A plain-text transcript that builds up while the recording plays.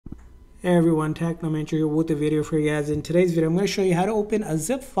Hey everyone, Technomentary here with a video for you guys. In today's video, I'm going to show you how to open a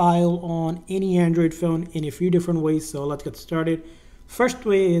zip file on any Android phone in a few different ways. So let's get started. First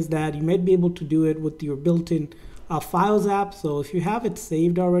way is that you might be able to do it with your built-in Files app. So if you have it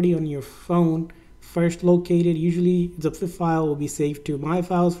saved already on your phone, first located, usually the zip file will be saved to My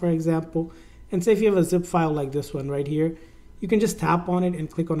Files, for example. And say if you have a zip file like this one right here, you can just tap on it and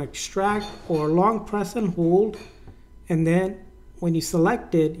click on extract, or long press and hold, and then when you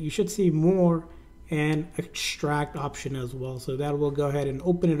select it, you should see more and extract option as well. So that will go ahead and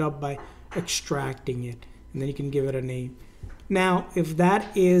open it up by extracting it, and then you can give it a name. Now, if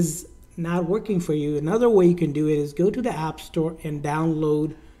that is not working for you, another way you can do it is go to the App Store and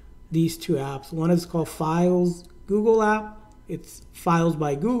download these two apps. One is called Files Google app. It's Files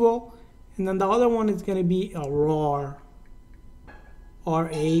by Google. And then the other one is going to be a RAR.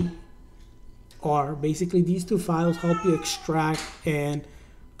 R-A-R. Basically, these two files help you extract, and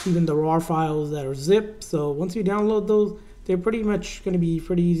even the RAR files that are zip. So once you download those, they're pretty much going to be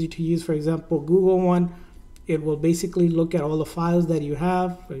pretty easy to use. For example, Google one, it will basically look at all the files that you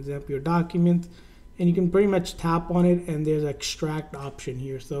have, for example, your documents, and you can pretty much tap on it, and there's an extract option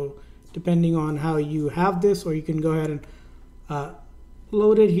here. So depending on how you have this, or you can go ahead and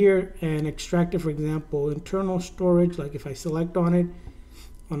load it here and extract it. For example, internal storage, like if I select on it,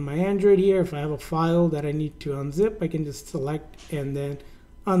 on my Android here, if I have a file that I need to unzip, I can just select and then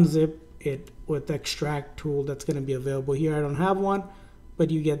unzip it with the extract tool that's going to be available here. I don't have one, but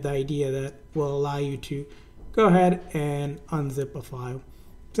you get the idea. That will allow you to go ahead and unzip a file.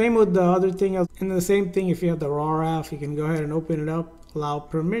 Same with the other thing, and the same thing if you have the RAR app, you can go ahead and open it up, allow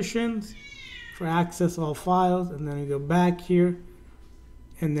permissions for access all files, and then you go back here,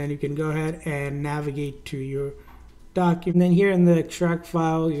 and then you can go ahead and navigate to your document. Then here in the extract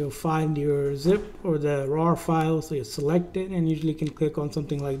file, you'll find your zip or the RAR file. So you select it, and usually you can click on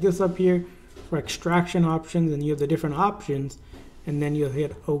something like this up here for extraction options, and you have the different options, and then you'll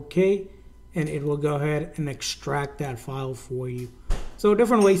hit OK, and it will go ahead and extract that file for you. So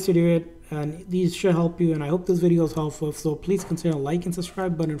different ways to do it, and these should help you, and I hope this video is helpful. So please consider a like and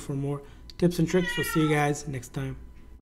subscribe button for more tips and tricks. We'll see you guys next time.